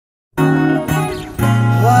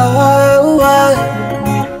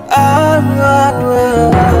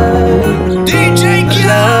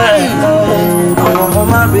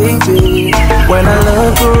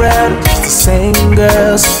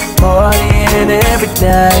morning, every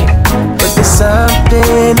night. But there's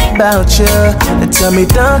something about you that tell me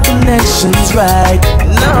the connection's right.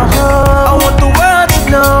 No, I want the world to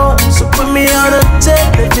know, so put me on a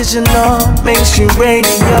television or mainstream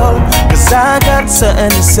radio, cause I got something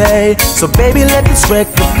to say. So baby, let this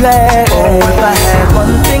record play. Oh, if I had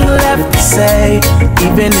one thing left to say,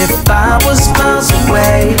 even if I was miles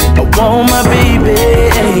away, I want my baby,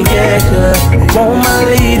 yeah, I want my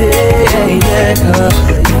lady, yeah.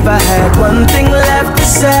 If I had one thing left to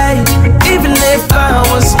say, even if I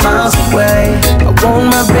was miles away, I want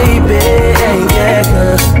my baby, yeah,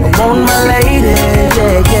 I want my lady,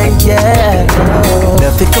 yeah.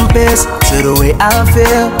 Nothing compares to the way I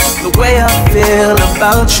feel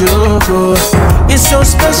about you. You're so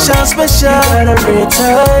special, you got a real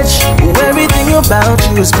touch. Everything about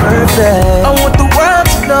you is perfect. I want the world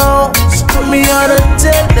to know, so put me on a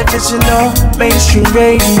television or mainstream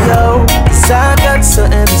radio, cause I got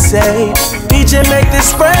something to say. DJ, make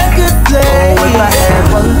this record play. Oh, if I had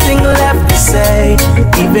one thing left to say,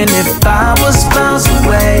 even if I was miles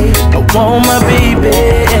away, I want my baby,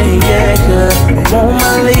 yeah, I want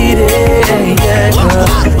my lady, yeah.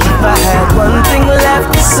 If I had one thing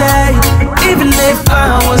left to say, even if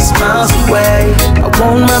I was miles away, I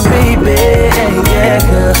want my baby, yeah,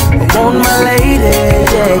 I want my lady,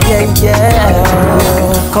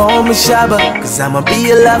 yeah. Call me Shabba, cause I'ma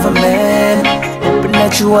be a lover, man. Hoping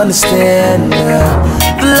that you understand,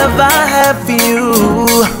 the love I have for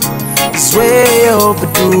you is way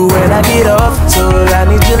overdue. When I get off the tour, I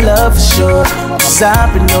need your love for sure, cause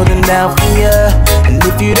I've been holding out for you. And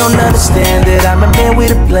if you don't understand that I'm a man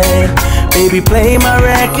with a plan, baby, play my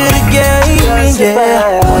record again,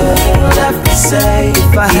 yeah. One thing left to say,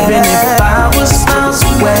 even if I was miles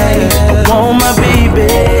away, I want my baby,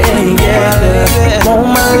 yeah, I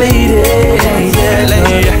want my lady,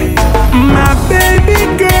 yeah. My baby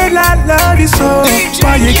girl, I love you so.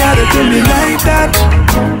 Why you gotta do me like that?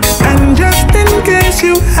 And just in case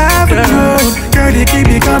you haven't known, girl, you keep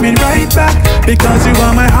me coming right back, because you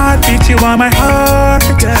are my heartbeat, you are my heart.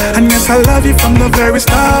 And yes, I love you from the very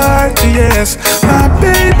start, yes. My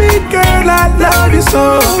baby girl, I love you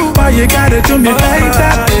so. Why you gotta do me like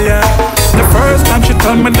that? The first time she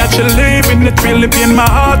told me that she leaving, it really pain my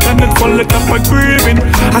heart and it full it up with grieving.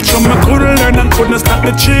 I told me couldn't learn and couldn't stop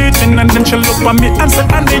the cheating, and then she looked at me and said,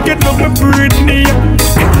 I need you to be breathing.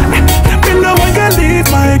 Me know when you leave,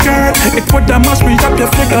 my girl, it would have must me up your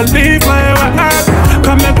figure, leave my heart.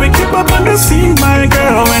 Come and we keep up on the scene, my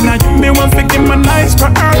girl, when I give me one figure, my nice for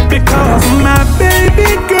earth, because my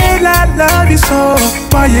baby girl, I love you so.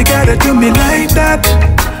 Why you gotta do me like that?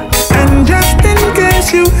 And just in case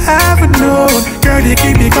you haven't known, girl, you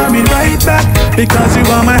keep me coming right back, because you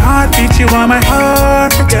are my heartbeat, you are my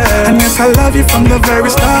heart. And yes, I love you from the very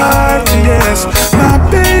start, yes. My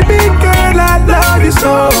baby girl, I love you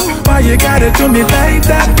so. Why you gotta do me like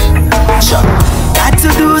that? Got to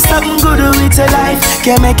do something good with your life,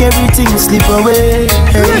 can't make everything slip away.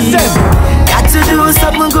 Got to do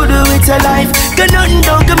something good with your life, cause nothing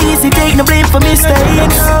don't come easy, take no blame for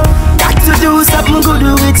mistakes. Got to do something good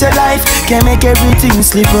with your life, can't make everything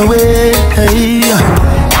slip away.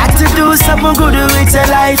 Got to do something good with your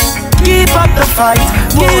life, keep up the fight,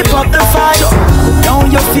 keep up the fight.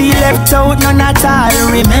 Don't you feel left out, none at all,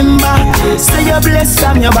 remember, say you're blessed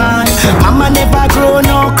from your bond. Mama never grow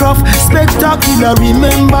no crop, spectacular,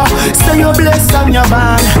 remember, say you're blessed from your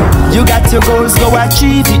bond. You got your goals, go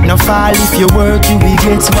achieve it, no fall. If you work, you will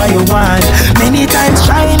get what you want. Many times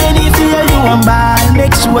try, many fail, you won't ball.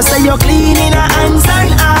 Make sure say you're clean in your hands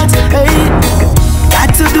and heart, hey.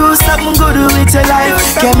 Got to do something good with your life,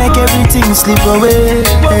 can't make everything slip away.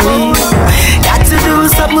 Got to do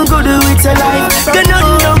something good with your life, cause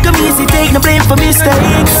nothing don't come easy, take no blame for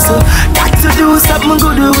mistakes. So got to do something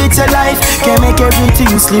good with your life, can't make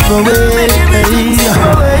everything slip away.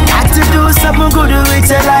 Got to do something good with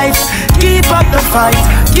your life, keep up the fight,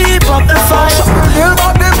 keep up the fight. Feel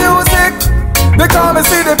about the music, because me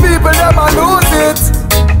see the people them a lose it.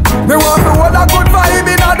 Me want to hold a good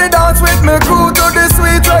vibe in the dance with me crew to the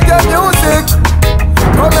sweet reggae music.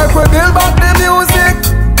 Come make we build back the music,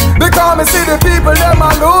 because me see the people them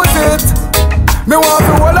a lose it. Me want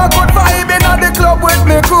to hold a good vibe in the club with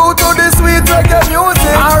me crew to the sweet reggae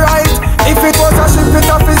music. Alright, if it was a ship it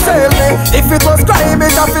have to sail me, if it was crime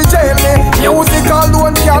it have to jail me. Music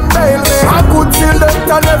alone can bail me, a good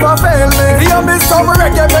selector never fail me. Hear me some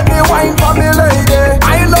reggae, make me wine for me lady.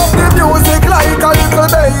 I love the music like a little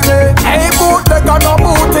baby. Hey bootleg and no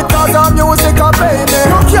boot it, cause the music a play me.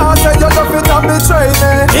 You can't say you love it and betray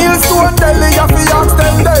me. Hearthis.at, you fi ask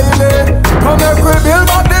them daily. Come make we build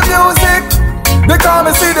back the music, because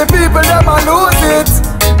me see the people them a lose it.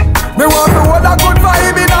 Me want to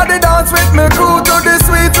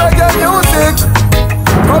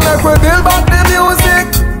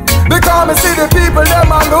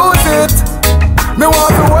them a lose it. Me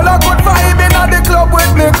want to hold a good vibe in the club with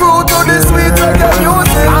me crew to the sweet reggae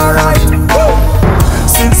music. Alright.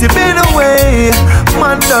 Since you been away,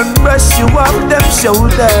 man done brush you off them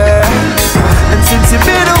shoulder. And since you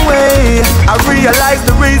been away, I realize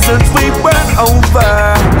the reasons we weren't over.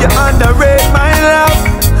 You underrate my love,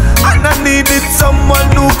 and I needed someone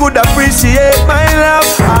who could appreciate my love.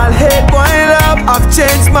 I'll hate my love, I've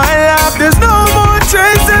changed my love. There's no more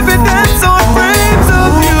trace evidence or frames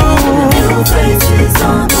of you. New faces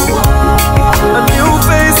on the wall. A new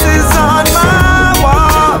faces on my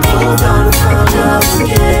wall. Moved on from love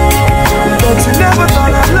again. But you never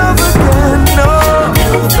thought I'd love again, no.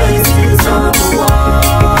 New faces on the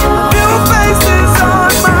wall. New faces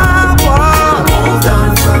on my wall. Moved on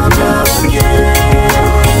from love again.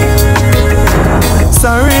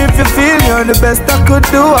 Sorry if you feel you're the best I could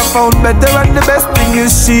do. I found better and the best thing is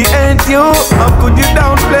she ain't you. How could you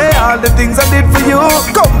downplay all the things I did for you?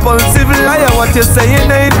 Compulsive liar, what you're saying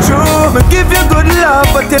ain't true. Me give you good love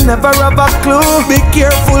but you never have a clue. Be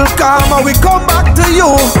careful, karma, we come back to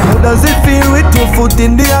you. How does it feel with your foot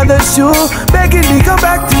in the other shoe? Begging me come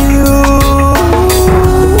back to you.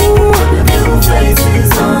 New faces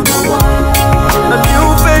on the wall. A new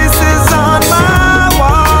faces on my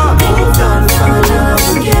wall. Moved on from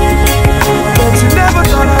love again. But you never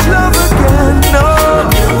thought I'd love again, no.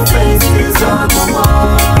 New faces on the wall.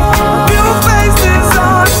 New faces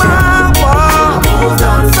on my wall. Moved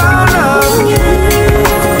on from love again.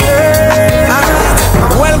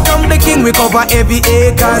 Welcome the king, we cover every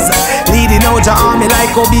acres. Leading out your army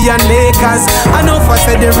like Kobe and Lakers. I know for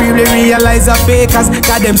said they really realize the fakers.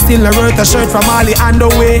 Cause them still a worth a shirt from Mali and the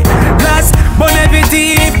way. Plus, burn every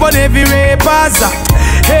thief, burn every rapers.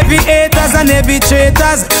 Heavy haters and heavy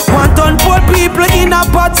traitors. Want on poor people in a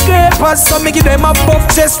pot scrapers. So make them a buff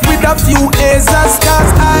chest with a few hazers.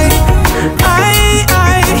 Cause I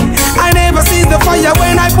never see the fire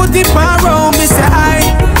when I put it around me. Say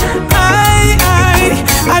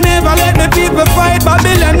I never let the people fight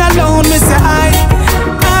Babylon alone. Me say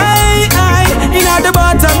in at the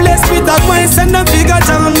bottom, let's spit out wine, send them figure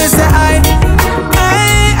down. Me say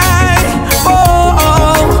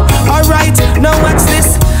alright, now watch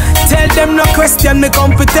this. Tell them no question me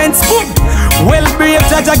competence. Boom. Well brave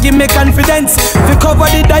Jaja give me confidence. We cover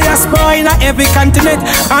the diaspora in every continent.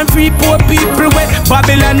 And free poor people with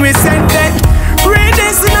Babylon we send them. Read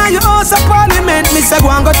this in your house of parliament. Me say go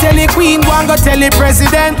and go tell the queen, go and go tell the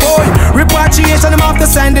president. Boy, repatriation them have to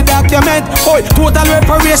sign the document. Boy, total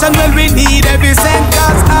reparation, well we need every cent.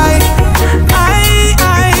 Cause I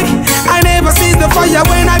never see the fire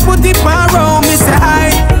when I put it around. Me say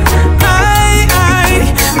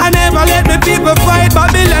I never let the people fight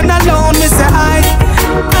Babylon alone. Me say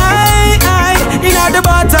in at the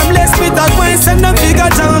bottom, let's spit out wine, send them figure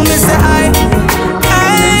down. Me say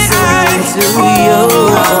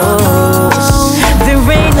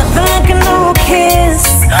there ain't nothing like a new kiss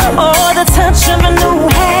or the touch of a new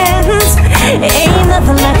hand. Ain't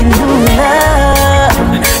nothing like a new love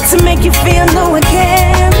to make you feel new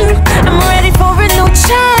again. I'm ready for a new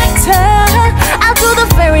chapter. I'll do the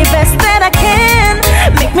very best that I can.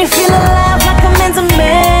 Make me feel alive like I'm meant to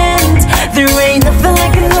mend. There ain't nothing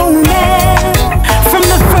like a new man. From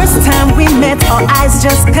the first time we met, our eyes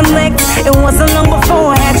just connect. It wasn't long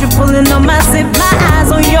before I had you pulling on my zip. My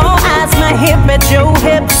eyes on your eyes, my hip at your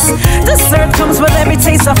hips. Dessert comes with every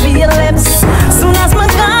taste off of your lips. Soon as my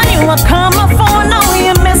gone, you will come up for. No,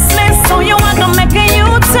 you miss me, so you want to make a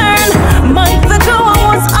U-turn. Month ago I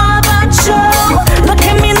was all about you. Look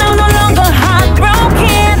at me now, no longer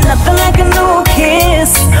heartbroken. Nothing like a new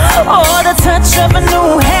kiss or the touch of a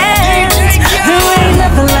new hand. There ain't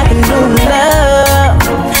nothing like a new love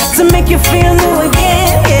to make you feel new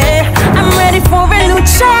again. Yeah, I'm ready for a new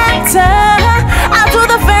chapter. I'll do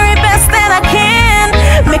the very best that I can.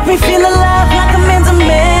 Make me feel alive like I'm in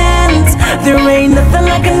demand. There ain't nothing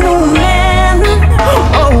like a new man.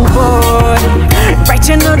 Oh boy, right,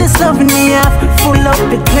 you know this love in me up, full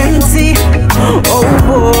of it plenty. Oh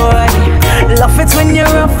boy, love it when you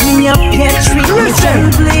rough me up, can't treat me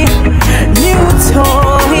gently. New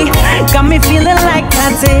toy, got me feeling like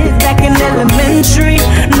I did back in elementary.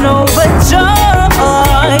 No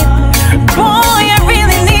joy, boy, I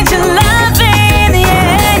really need your loving.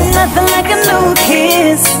 Yeah, ain't nothing like a new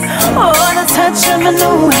kiss or the touch of a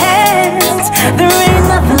new hand. There ain't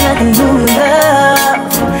nothing like a new love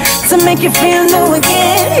to make you feel new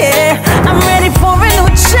again. Yeah, I'm ready for a new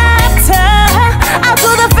chapter. I'll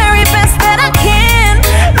do the very best that I can.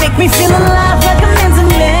 Make me feel alive like I'm in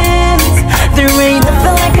demand. There ain't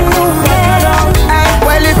nothing like a new man.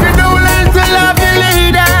 Well, if you don't learn to love your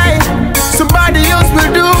lady, somebody else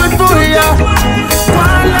will do it for you.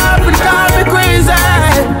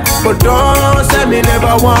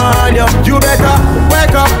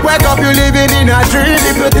 living in a dream.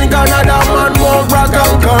 If you think another man won't rock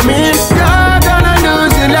and come in, you're gonna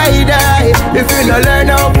lose your lady if you don't learn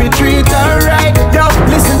how to treat her right. Yo,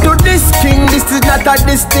 listen to this king, this is not a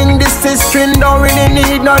this thing, this is string. Don't really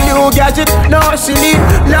need no new gadget, no, she need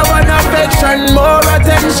love and affection, more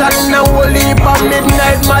attention, and whole heap of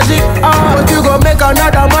midnight magic. Oh, but you go make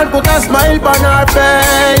another man put a smile on her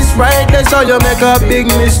face, right there, so you make a big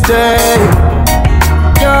mistake.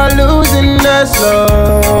 You're losing her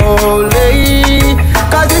slowly,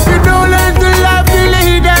 cause if you don't learn to love the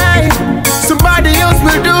lady, somebody else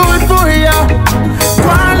will do it for you.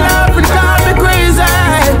 Go on love and call me crazy,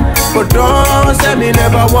 but don't say me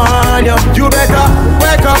never want you. You better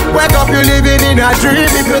wake up, you're living in a dream.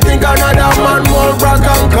 If you think another man won't rock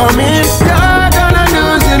and come in, you're gonna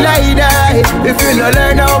lose your lady if you don't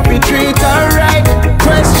learn how to treat her right.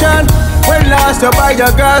 Question, when last you buy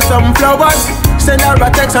your girl some flowers? Send her a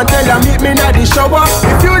text and tell her meet me in the shower.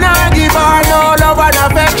 If you not give her no love and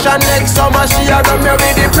affection, next summer she a run me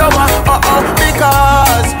with diploma.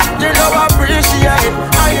 Because you don't appreciate,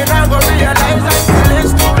 and you not gonna realize until it's